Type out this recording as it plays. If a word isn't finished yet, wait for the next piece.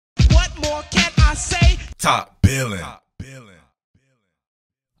more can I say? Top Billin.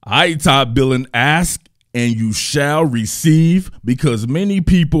 I, Todd Billin, ask and you shall receive, because many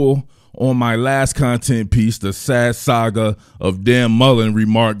people on my last content piece, The Sad Saga of Dan Mullen,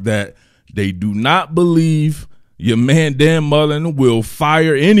 remarked that they do not believe your man Dan Mullen will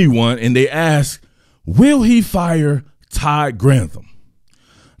fire anyone, and they ask, will he fire Todd Grantham?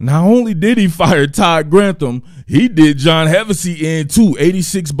 Not only did he fire Todd Grantham, he did John Hevesy in too.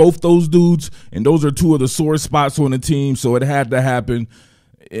 86, both those dudes, and those are two of the sore spots on the team, so it had to happen.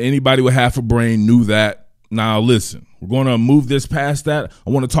 Anybody with half a brain knew that. Now, listen, we're going to move this past that. I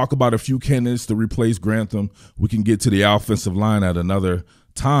want to talk about a few candidates to replace Grantham. We can get to the offensive line at another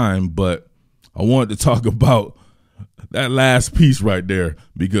time, but I wanted to talk about that last piece right there,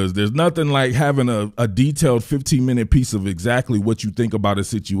 because there's nothing like having a detailed 15-minute piece of exactly what you think about a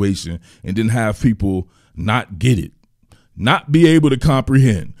situation and then have people not get it, not be able to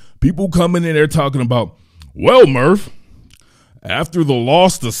comprehend. People coming in there talking about, well, Murf, after the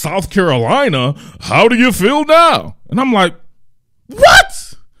loss to South Carolina, how do you feel now? And I'm like,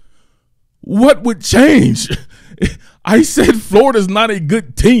 what? What would change? I said Florida's not a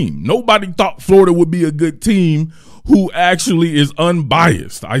good team. Nobody thought Florida would be a good team who actually is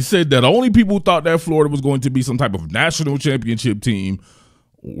unbiased. I said that only people who thought that Florida was going to be some type of national championship team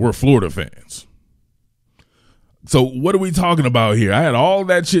were Florida fans. So what are we talking about here? I had all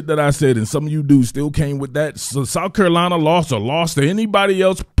that shit that I said, and some of you dudes still came with that. So South Carolina lost or lost to anybody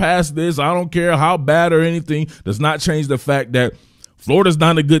else past this, I don't care how bad or anything, does not change the fact that Florida's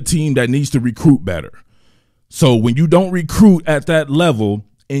not a good team that needs to recruit better. So when you don't recruit at that level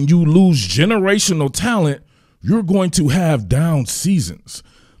and you lose generational talent, you're going to have down seasons.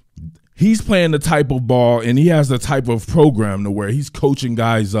 He's playing the type of ball and he has the type of program to where he's coaching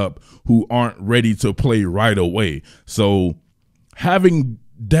guys up who aren't ready to play right away. So having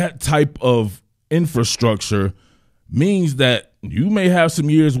that type of infrastructure means that you may have some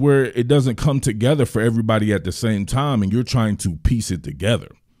years where it doesn't come together for everybody at the same time and you're trying to piece it together.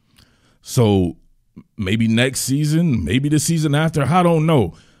 So maybe next season, maybe the season after, I don't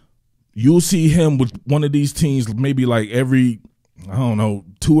know. You'll see him with one of these teams maybe like every, I don't know,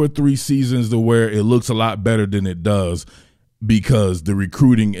 2 or 3 seasons to where it looks a lot better than it does because the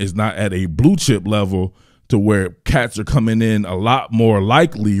recruiting is not at a blue chip level to where cats are coming in a lot more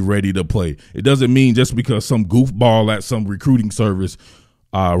likely ready to play. It doesn't mean just because some goofball at some recruiting service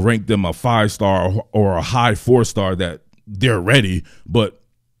ranked them a 5-star or a high 4-star that they're ready. But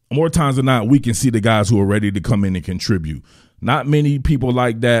more times than not, we can see the guys who are ready to come in and contribute. Not many people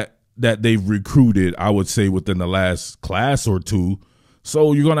like that they've recruited, I would say, within the last class or two.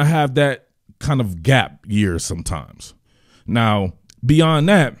 So you're going to have that kind of gap year sometimes. Now, beyond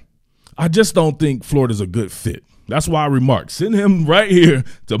that, I just don't think Florida's a good fit. That's why I remarked, send him right here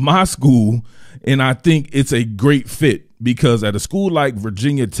to my school, and I think it's a great fit because at a school like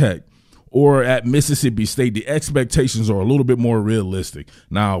Virginia Tech or at Mississippi State, the expectations are a little bit more realistic.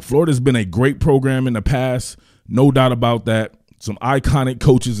 Now, Florida's been a great program in the past, no doubt about that. Some iconic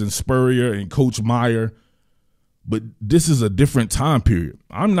coaches in Spurrier and Coach Meyer, but this is a different time period.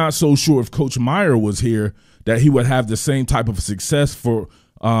 I'm not so sure if Coach Meyer was here that he would have the same type of success for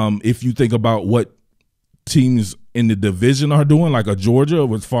if you think about what teams in the division are doing, like a Georgia,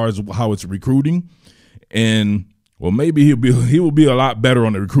 as far as how it's recruiting. And, well, maybe he will be a lot better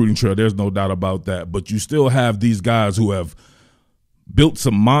on the recruiting trail. There's no doubt about that. But you still have these guys who have built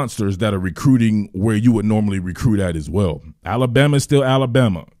some monsters that are recruiting where you would normally recruit at as well. Alabama is still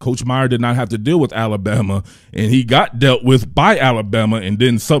Alabama. Coach Meyer did not have to deal with Alabama, and he got dealt with by Alabama and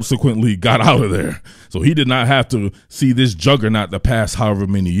then subsequently got out of there. So he did not have to see this juggernaut the past however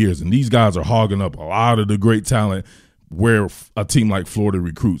many years. And these guys are hogging up a lot of the great talent where a team like Florida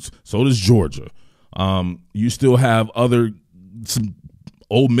recruits. So does Georgia. You still have some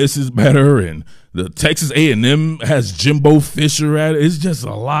Ole Miss is better, and the Texas A&M has Jimbo Fisher at it. It's just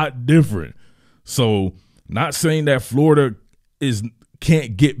a lot different. So not saying that Florida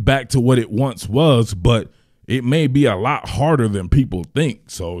can't get back to what it once was, but it may be a lot harder than people think.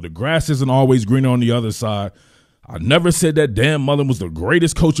 So the grass isn't always greener on the other side. I never said that Dan Mullen was the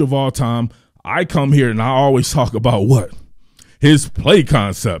greatest coach of all time. I come here and I always talk about what? His play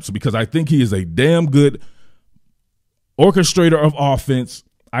concepts, because I think he is a damn good orchestrator of offense.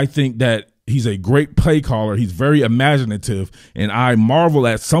 I think that he's a great play caller. He's very imaginative, and I marvel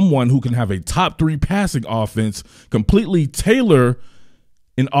at someone who can have a top 3 passing offense, completely tailor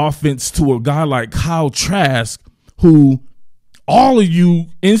an offense to a guy like Kyle Trask, who all of you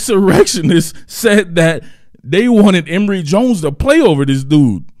insurrectionists said that they wanted Emory Jones to play over this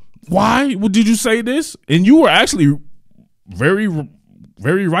dude. Why did you say this? And you were actually very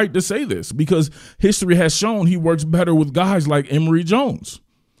very right to say this because history has shown he works better with guys like Emory Jones.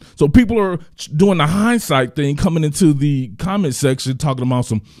 So people are doing the hindsight thing, coming into the comment section talking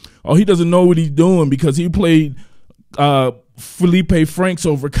about he doesn't know what he's doing because he played Felipe Franks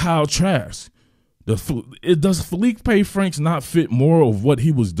over Kyle Trask. Does Felipe Franks not fit more of what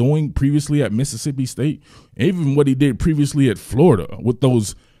he was doing previously at Mississippi State, even what he did previously at Florida with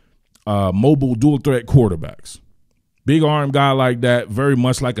those mobile dual threat quarterbacks? Big arm guy like that, very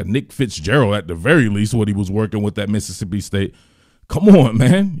much like a Nick Fitzgerald at the very least, what he was working with at Mississippi State. Come on,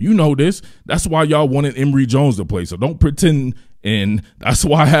 man. You know this. That's why y'all wanted Emory Jones to play. So don't pretend. And that's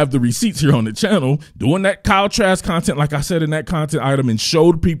why I have the receipts here on the channel doing that Kyle Trask content, like I said in that content item, and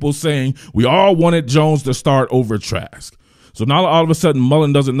showed people saying we all wanted Jones to start over Trask. So now all of a sudden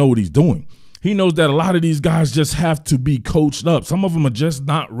Mullen doesn't know what he's doing. He knows that a lot of these guys just have to be coached up. Some of them are just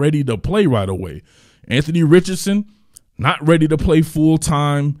not ready to play right away. Anthony Richardson, not ready to play full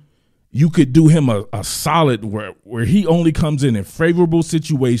time. You could do him a solid where he only comes in favorable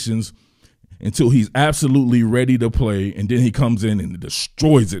situations until he's absolutely ready to play, and then he comes in and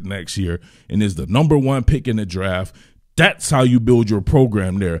destroys it next year and is the #1 pick in the draft. That's how you build your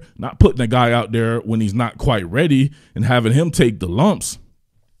program there, not putting a guy out there when he's not quite ready and having him take the lumps.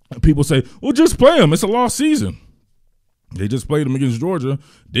 And people say, well, just play him. It's a lost season. They just played him against Georgia.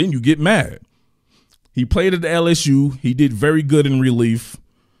 Then you get mad. He played at the LSU. He did very good in relief.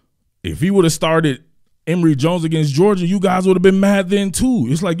 If he would have started Emory Jones against Georgia, you guys would have been mad then too.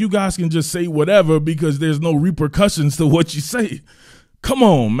 It's like you guys can just say whatever because there's no repercussions to what you say. Come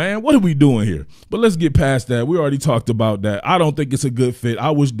on, man. What are we doing here? But let's get past that. We already talked about that. I don't think it's a good fit.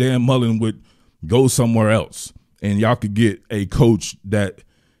 I wish Dan Mullen would go somewhere else and y'all could get a coach that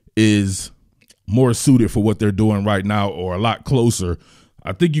is more suited for what they're doing right now or a lot closer.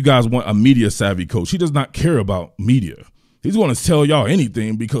 I think you guys want a media savvy coach. He does not care about media. He's going to tell y'all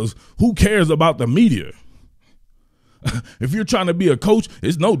anything because who cares about the media? If you're trying to be a coach,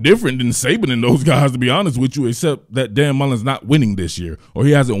 it's no different than Saban and those guys, to be honest with you, except that Dan Mullen's not winning this year or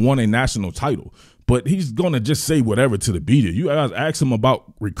he hasn't won a national title. But he's going to just say whatever to the media. You guys ask him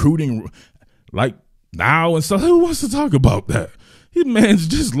about recruiting like now and stuff. Who wants to talk about that? His man's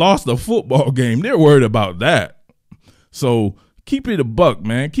just lost a football game. They're worried about that. So keep it a buck,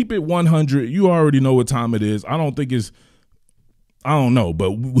 man. Keep it 100. You already know what time it is. I don't know,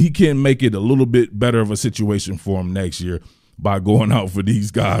 but he can make it a little bit better of a situation for him next year by going out for these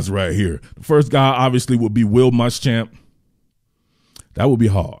guys right here. The first guy obviously would be Muschamp. That would be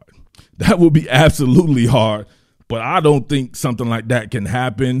hard. That would be absolutely hard, but I don't think something like that can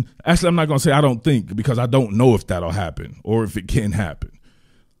happen. Actually, I'm not going to say I don't think because I don't know if that'll happen or if it can happen.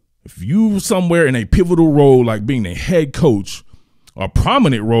 If you somewhere in a pivotal role like being a head coach, a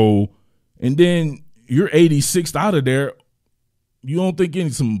prominent role, and then you're 86th out of there, you don't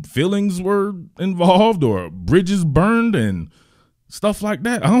think some feelings were involved or bridges burned and stuff like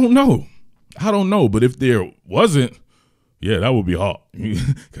that? I don't know. But if there wasn't, yeah, that would be hard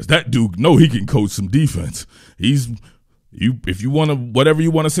because that dude he can coach some defense. If you want to, whatever you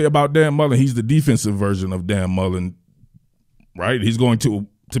want to say about Dan Mullen, he's the defensive version of Dan Mullen, right? He's going to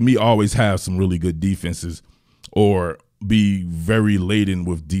me, always have some really good defenses or be very laden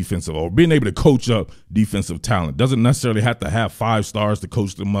with defensive or being able to coach up defensive talent. Doesn't necessarily have to have 5 stars to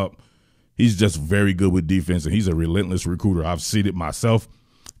coach them up. He's just very good with defense, and he's a relentless recruiter. I've seen it myself.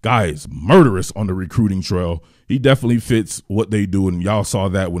 Guy is murderous on the recruiting trail. He definitely fits what they do, and y'all saw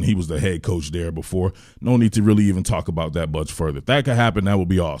that when he was the head coach there before. No need to really even talk about that much further. If that could happen, that would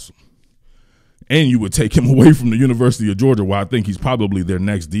be awesome. And you would take him away from the University of Georgia, where I think he's probably their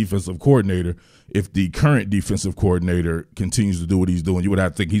next defensive coordinator. If the current defensive coordinator continues to do what he's doing, you would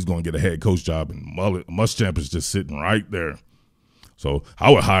have to think he's going to get a head coach job, and Muschamp is just sitting right there. So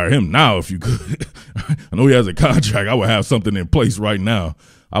I would hire him now if you could. I know he has a contract. I would have something in place right now.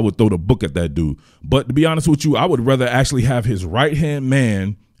 I would throw the book at that dude. But to be honest with you, I would rather actually have his right-hand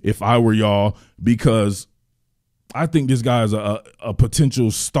man if I were y'all, because I think this guy is a potential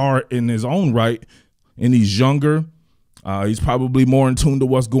star in his own right, and he's younger. He's probably more in tune to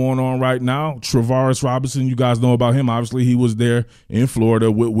what's going on right now. Travaris Robinson, you guys know about him. Obviously, he was there in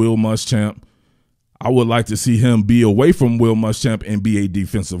Florida with Muschamp. I would like to see him be away from Muschamp and be a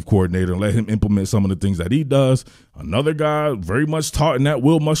defensive coordinator and let him implement some of the things that he does. Another guy very much taught in that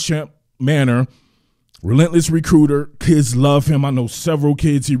Muschamp manner, relentless recruiter. Kids love him. I know several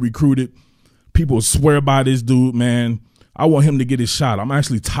kids he recruited. People swear by this dude, man. I want him to get his shot. I'm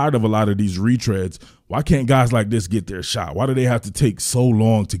actually tired of a lot of these retreads. Why can't guys like this get their shot? Why do they have to take so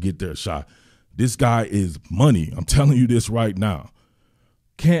long to get their shot? This guy is money. I'm telling you this right now.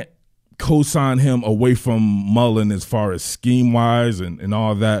 co-sign him away from Mullen as far as scheme-wise and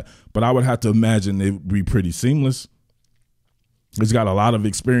all that, but I would have to imagine it would be pretty seamless. He's got a lot of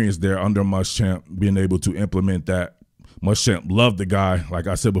experience there under Muschamp, being able to implement that. Muschamp loved the guy. Like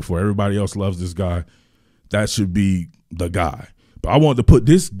I said before, everybody else loves this guy. That should be the guy. But I wanted to put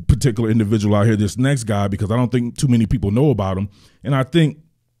this particular individual out here, this next guy, because I don't think too many people know about him. And I think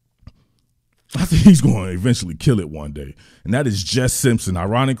he's going to eventually kill it one day. And that is Jess Simpson.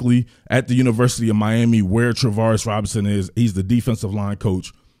 Ironically, at the University of Miami, where Travaris Robinson is, he's the defensive line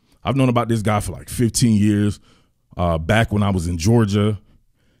coach. I've known about this guy for like 15 years, back when I was in Georgia.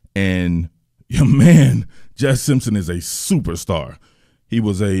 And, man, Jess Simpson is a superstar. He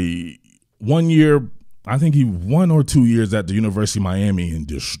was a 1 year, I think he 1 or 2 years at the University of Miami and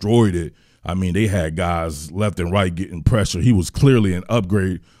destroyed it. I mean, they had guys left and right getting pressure. He was clearly an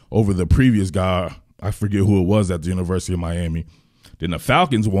upgrade over the previous guy. I forget who it was at the University of Miami. Then the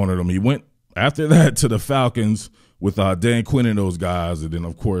Falcons wanted him. He went after that to the Falcons with Dan Quinn and those guys. And then,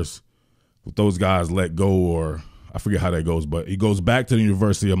 of course, with those guys let go, or I forget how that goes, but he goes back to the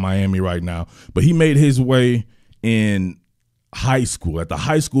University of Miami right now. But he made his way in high school, at the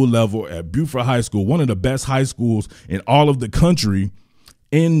high school level at Buford High School, one of the best high schools in all of the country,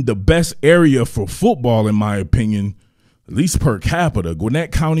 in the best area for football, in my opinion, at least per capita.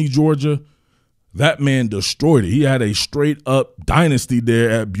 Gwinnett County, Georgia, that man destroyed it. He had a straight-up dynasty there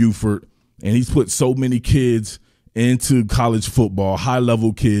at Buford, and he's put so many kids into college football,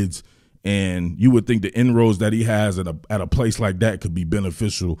 high-level kids, and you would think the inroads that he has at a place like that could be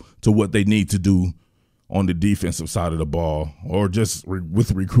beneficial to what they need to do on the defensive side of the ball, or just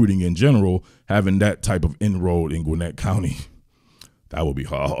with recruiting in general. Having that type of inroad in Gwinnett County, that would be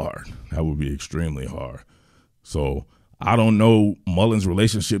hard. That would be extremely hard. So I don't know Mullen's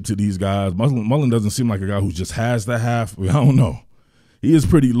relationship to these guys. Mullen doesn't seem like a guy who just has the half. I don't know. He is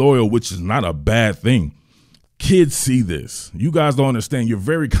pretty loyal, which is not a bad thing. Kids see this. You guys don't understand. You're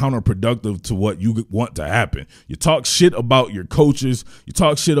very counterproductive to what you want to happen. You talk shit about your coaches. You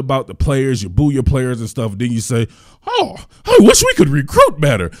talk shit about the players. You boo your players and stuff. Then you say, oh, I wish we could recruit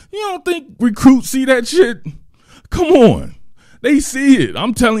better. You don't think recruits see that shit? Come on. They see it.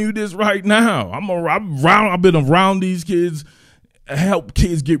 I'm telling you this right now. I've been around these kids, help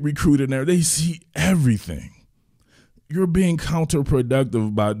kids get recruited there. They see everything. You're being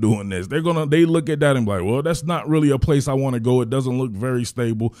counterproductive by doing this. They look at that and be like, well, that's not really a place I want to go. It doesn't look very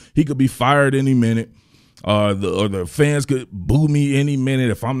stable. He could be fired any minute. Or the fans could boo me any minute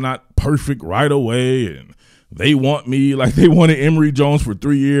if I'm not perfect right away. And they want me like they wanted Emory Jones for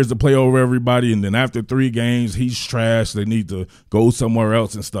 3 years to play over everybody. And then after 3 games, he's trash. They need to go somewhere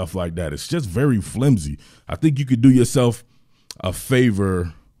else and stuff like that. It's just very flimsy. I think you could do yourself a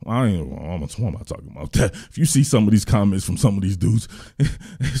favor. What am I talking about? That if you see some of these comments from some of these dudes,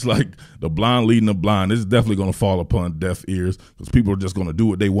 it's like the blind leading the blind. This is definitely going to fall upon deaf ears, because people are just going to do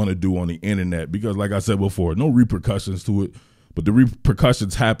what they want to do on the internet. Because like I said before, no repercussions to it, but the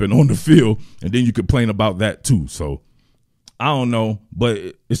repercussions happen on the field, and then you complain about that too. So I don't know, but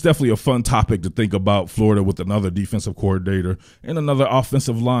it's definitely a fun topic to think about Florida with another defensive coordinator and another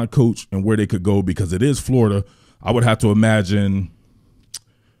offensive line coach and where they could go, because it is Florida. I would have to imagine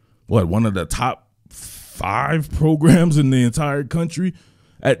one of the top 5 programs in the entire country.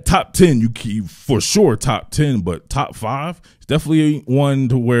 At top 10, you keep for sure top 10, but top 5, it's definitely one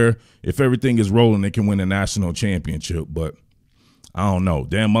to where if everything is rolling, they can win a national championship. But I don't know.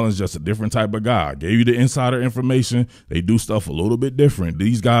 Dan Mullen's just a different type of guy. I gave you the insider information. They do stuff a little bit different.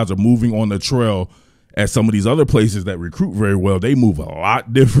 These guys are moving on the trail at some of these other places that recruit very well. They move a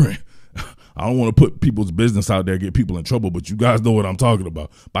lot different. I don't want to put people's business out there, get people in trouble, but you guys know what I'm talking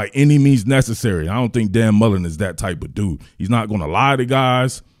about. By any means necessary. I don't think Dan Mullen is that type of dude. He's not going to lie to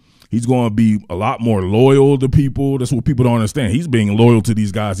guys. He's going to be a lot more loyal to people. That's what people don't understand. He's being loyal to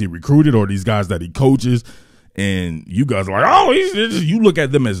these guys he recruited or these guys that he coaches. And you guys are like, oh, you look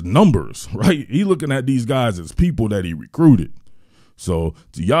at them as numbers, right? He's looking at these guys as people that he recruited. So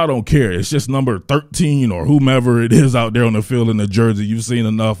y'all don't care. It's just number 13 or whomever it is out there on the field in the jersey. You've seen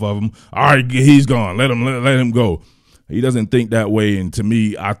enough of him. All right, he's gone. Let him go. He doesn't think that way. And to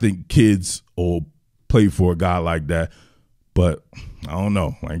me, I think kids will play for a guy like that. But I don't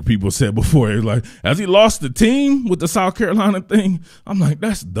know. Like people said before, it's like, has he lost the team with the South Carolina thing? I'm like,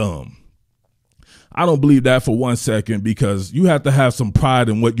 that's dumb. I don't believe that for 1 second, because you have to have some pride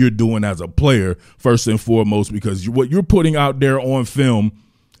in what you're doing as a player, first and foremost, because what you're putting out there on film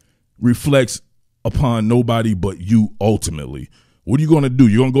reflects upon nobody but you ultimately. What are you going to do?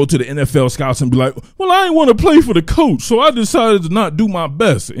 You're going to go to the NFL scouts and be like, well, I ain't want to play for the coach, so I decided to not do my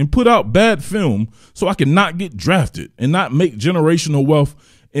best and put out bad film so I can not get drafted and not make generational wealth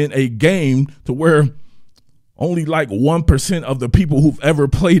in a game to where only like 1% of the people who've ever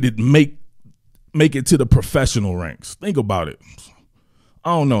played it make it to the professional ranks. Think about it.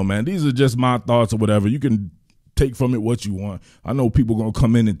 I don't know, man. These are just my thoughts or whatever. You can take from it what you want. I know people going to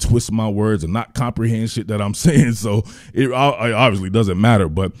come in and twist my words and not comprehend shit that I'm saying, so it obviously doesn't matter.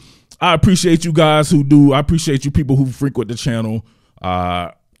 But I appreciate you guys who do. I appreciate you people who frequent the channel.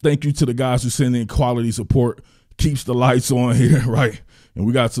 Thank you to the guys who send in quality support. Keeps the lights on here, right? And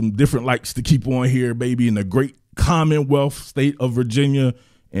we got some different lights to keep on here, baby, in the great Commonwealth state of Virginia.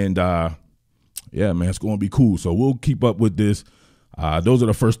 And yeah, man, it's going to be cool. So we'll keep up with this. Those are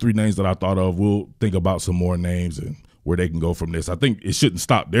the first 3 names that I thought of. We'll think about some more names and where they can go from this. I think it shouldn't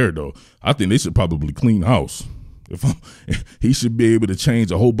stop there, though. I think they should probably clean house. He should be able to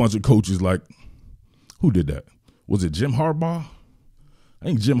change a whole bunch of coaches. Like, who did that? Was it Jim Harbaugh? I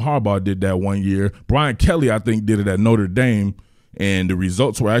think Jim Harbaugh did that one year. Brian Kelly, I think, did it at Notre Dame, and the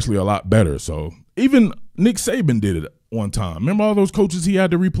results were actually a lot better. So even Nick Saban did it one time. Remember all those coaches he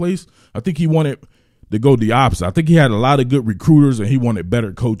had to replace? I think he wanted to go the opposite. I think he had a lot of good recruiters, and he wanted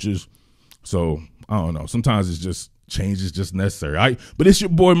better coaches. So I don't know. Sometimes it's just change is just necessary. All right? But it's your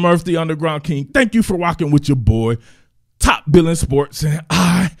boy Murf, the Underground King. Thank you for rocking with your boy, Top Billin Sports, and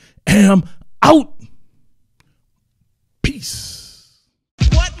I am out. Peace.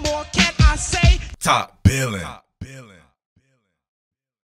 What more can I say? Top Billin.